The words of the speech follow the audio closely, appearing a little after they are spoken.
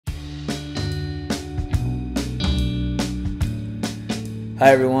Hi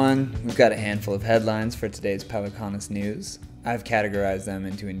everyone, we've got a handful of headlines for today's Pelecanus news. I've categorized them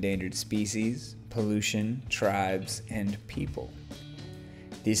into endangered species, pollution, tribes, and people.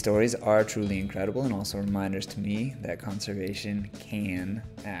 These stories are truly incredible and also reminders to me that conservation can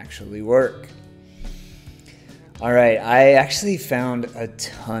actually work. Alright, I actually found a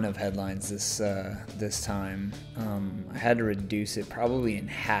ton of headlines this time. I had to reduce it probably in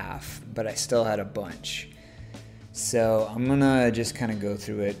half, but I still had a bunch. So I'm gonna just kind of go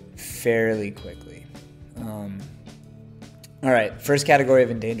through it fairly quickly. Alright, first category of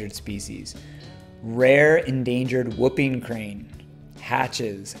endangered species. Rare endangered whooping crane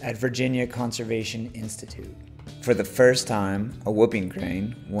hatches at Virginia Conservation Institute. For the first time, a whooping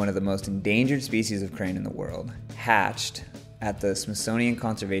crane, one of the most endangered species of crane in the world, hatched at the Smithsonian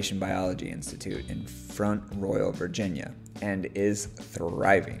Conservation Biology Institute in Front Royal, Virginia, and is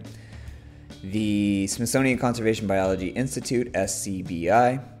thriving. The Smithsonian Conservation Biology Institute,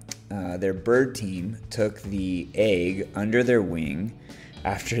 SCBI, their bird team took the egg under their wing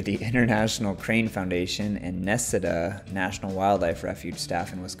after the International Crane Foundation and Nessida National Wildlife Refuge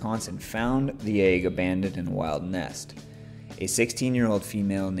staff in Wisconsin found the egg abandoned in a wild nest. A 16-year-old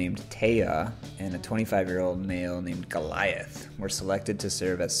female named Taya and a 25-year-old male named Goliath were selected to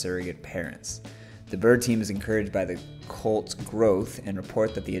serve as surrogate parents. The bird team is encouraged by the colt's growth and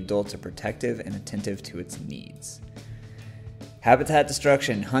report that the adults are protective and attentive to its needs. Habitat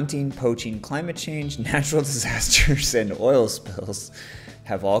destruction, hunting, poaching, climate change, natural disasters, and oil spills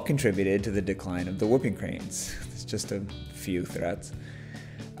have all contributed to the decline of the whooping cranes. It's just a few threats.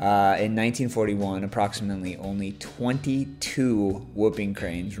 In 1941, approximately only 22 whooping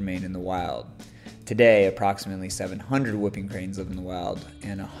cranes remain in the wild. Today, approximately 700 whooping cranes live in the wild,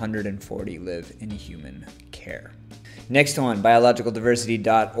 and 140 live in human care. Next one,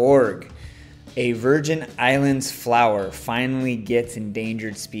 biologicaldiversity.org. A Virgin Islands flower finally gets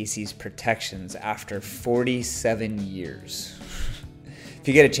endangered species protections after 47 years. If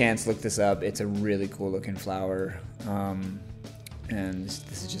you get a chance, look this up. It's a really cool looking flower, and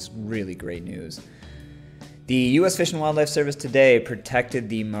this is just really great news. The U.S. Fish and Wildlife Service today protected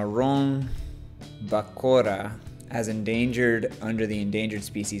the marron bacora as endangered under the Endangered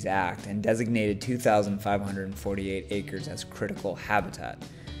Species Act and designated 2,548 acres as critical habitat.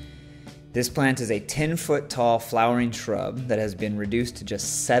 This plant is a 10-foot tall flowering shrub that has been reduced to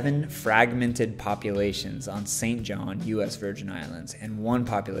just 7 fragmented populations on St. John, U.S. Virgin Islands, and 1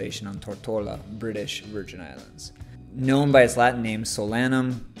 population on Tortola, British Virgin Islands. Known by its Latin name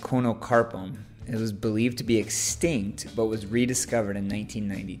Solanum conocarpum, it was believed to be extinct but was rediscovered in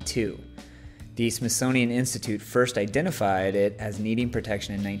 1992. The Smithsonian Institute first identified it as needing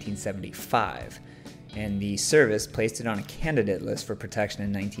protection in 1975. And the service placed it on a candidate list for protection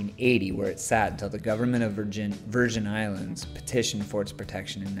in 1980, where it sat until the government of Virgin Islands petitioned for its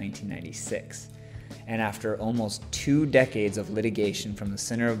protection in 1996. And after almost 2 decades of litigation from the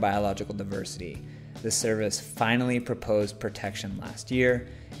Center of Biological Diversity, the service finally proposed protection last year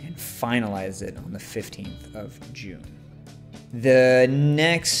and finalized it on the 15th of June. The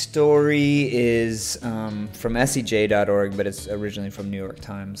next story is from SEJ.org, but it's originally from New York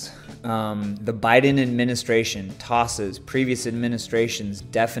Times. The Biden administration tosses previous administration's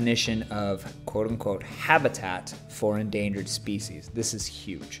definition of quote-unquote habitat for endangered species. This is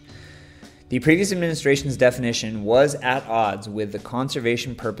huge. The previous administration's definition was at odds with the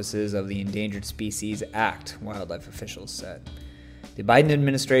conservation purposes of the Endangered Species Act, wildlife officials said. The Biden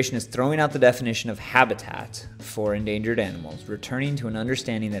administration is throwing out the definition of habitat for endangered animals, returning to an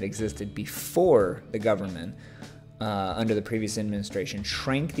understanding that existed before the government, under the previous administration,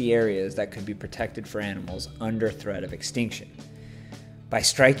 shrank the areas that could be protected for animals under threat of extinction. By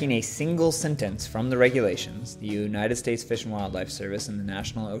striking a single sentence from the regulations, the United States Fish and Wildlife Service and the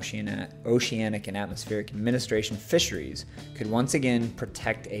National Oceanic and Atmospheric Administration Fisheries could once again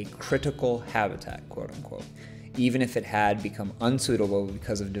protect a critical habitat, quote-unquote, even if it had become unsuitable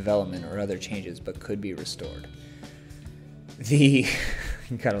because of development or other changes, but could be restored. You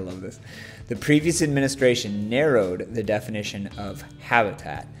gotta love this. The previous administration narrowed the definition of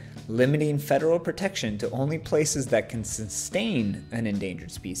habitat, limiting federal protection to only places that can sustain an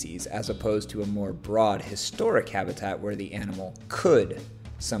endangered species, as opposed to a more broad historic habitat where the animal could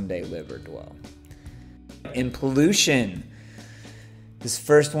someday live or dwell. In pollution, this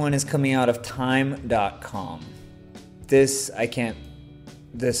first one is coming out of time.com. This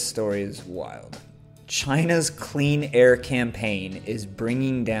story is wild. China's clean air campaign is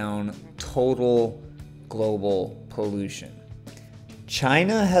bringing down total global pollution.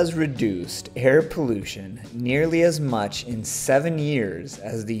 China has reduced air pollution nearly as much in 7 years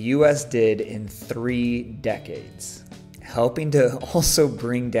as the US did in 3 decades. helping to also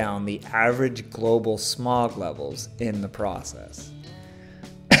bring down the average global smog levels in the process.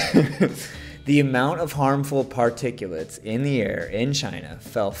 The amount of harmful particulates in the air in China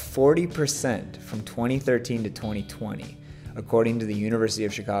fell 40% from 2013 to 2020, according to the University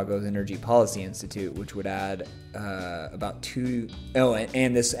of Chicago's Energy Policy Institute, which would add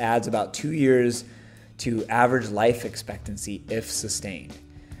and this adds about 2 years to average life expectancy if sustained.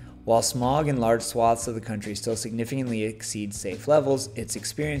 While smog in large swaths of the country still significantly exceeds safe levels, its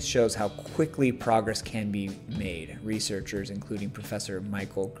experience shows how quickly progress can be made, researchers, including Professor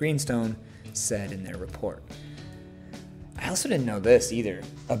Michael Greenstone, said in their report. I also didn't know this either.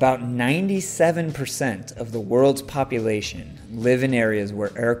 About 97% of the world's population live in areas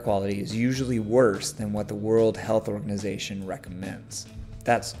where air quality is usually worse than what the World Health Organization recommends.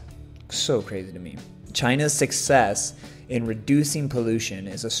 That's so crazy to me. China's success in reducing pollution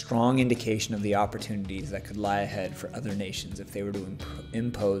is a strong indication of the opportunities that could lie ahead for other nations if they were to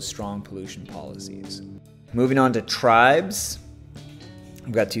impose strong pollution policies. Moving on to tribes.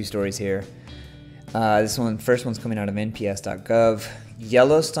 I've got 2 stories here. First one's coming out of nps.gov.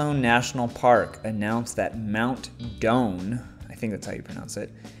 Yellowstone National Park announced that Mount Doane, I think that's how you pronounce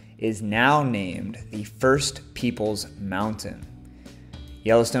it, is now named the First Peoples Mountain.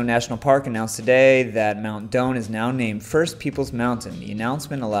 Yellowstone National Park announced today that Mount Doane is now named First Peoples Mountain. The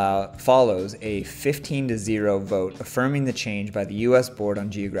announcement follows a 15-0 vote affirming the change by the U.S. Board on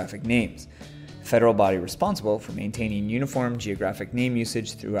Geographic Names, the federal body responsible for maintaining uniform geographic name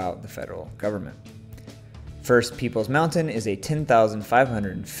usage throughout the federal government. First Peoples Mountain is a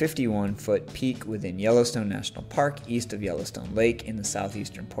 10,551-foot peak within Yellowstone National Park, east of Yellowstone Lake in the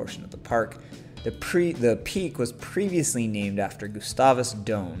southeastern portion of the park. The peak was previously named after Gustavus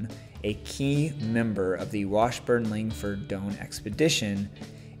Doane, a key member of the Washburn-Langford-Doane expedition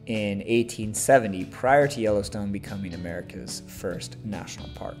in 1870, prior to Yellowstone becoming America's first national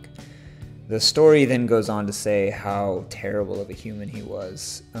park. The story then goes on to say how terrible of a human he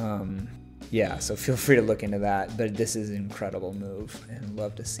was. So feel free to look into that, but this is an incredible move and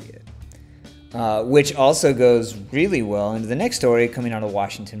love to see it. Which also goes really well into the next story coming out of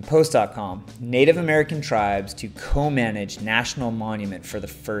WashingtonPost.com. Native American tribes to co-manage national monument for the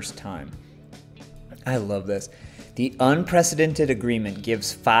first time. I love this. The unprecedented agreement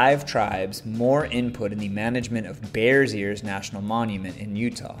gives 5 tribes more input in the management of Bears Ears National Monument in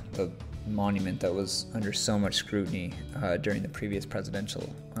Utah, the monument that was under so much scrutiny during the previous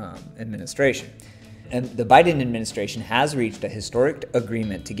presidential administration. And the Biden administration has reached a historic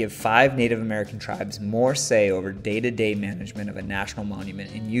agreement to give 5 Native American tribes more say over day-to-day management of a national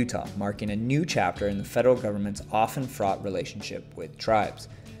monument in Utah, marking a new chapter in the federal government's often fraught relationship with tribes.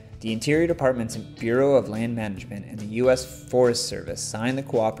 The Interior Department's Bureau of Land Management and the U.S. Forest Service signed the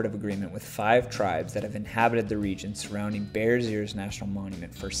cooperative agreement with 5 tribes that have inhabited the region surrounding Bears Ears National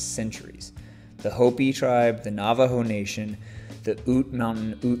Monument for centuries. The Hopi tribe, the Navajo Nation, the Ute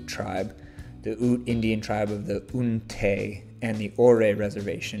Mountain Ute tribe, the Ute Indian tribe of the Unte, and the Ore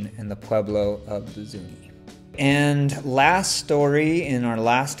Reservation, and the Pueblo of the Zuni. And last story in our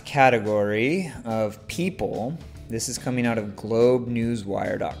last category of people, this is coming out of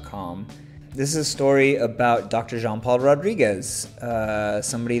GlobeNewsWire.com. This is a story about Dr. Jean-Paul Rodríguez,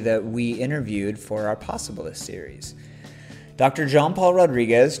 somebody that we interviewed for our Possibilist series. Dr. Jean-Paul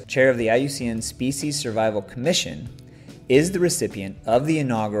Rodríguez, chair of the IUCN Species Survival Commission, is the recipient of the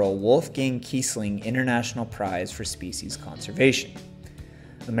inaugural Wolfgang Kiessling International Prize for Species Conservation.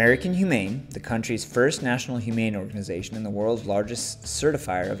 American Humane, the country's first national humane organization and the world's largest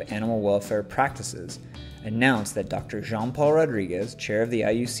certifier of animal welfare practices, announced that Dr. Jean-Paul Rodríguez, chair of the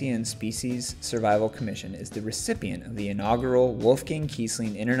IUCN Species Survival Commission, is the recipient of the inaugural Wolfgang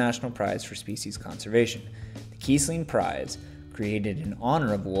Kiessling International Prize for Species Conservation. The Kiessling Prize, created in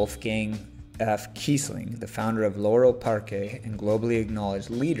honor of Wolfgang F. Kiessling, the founder of Laurel Parque and globally acknowledged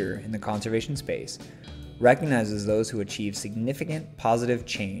leader in the conservation space, recognizes those who achieve significant positive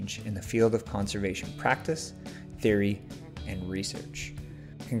change in the field of conservation practice, theory, and research.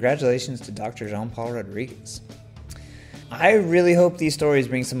 Congratulations to Dr. Jean-Paul Rodríguez. I really hope these stories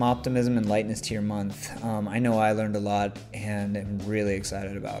bring some optimism and lightness to your month. I know I learned a lot and am really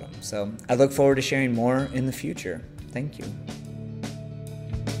excited about them. So I look forward to sharing more in the future. Thank you.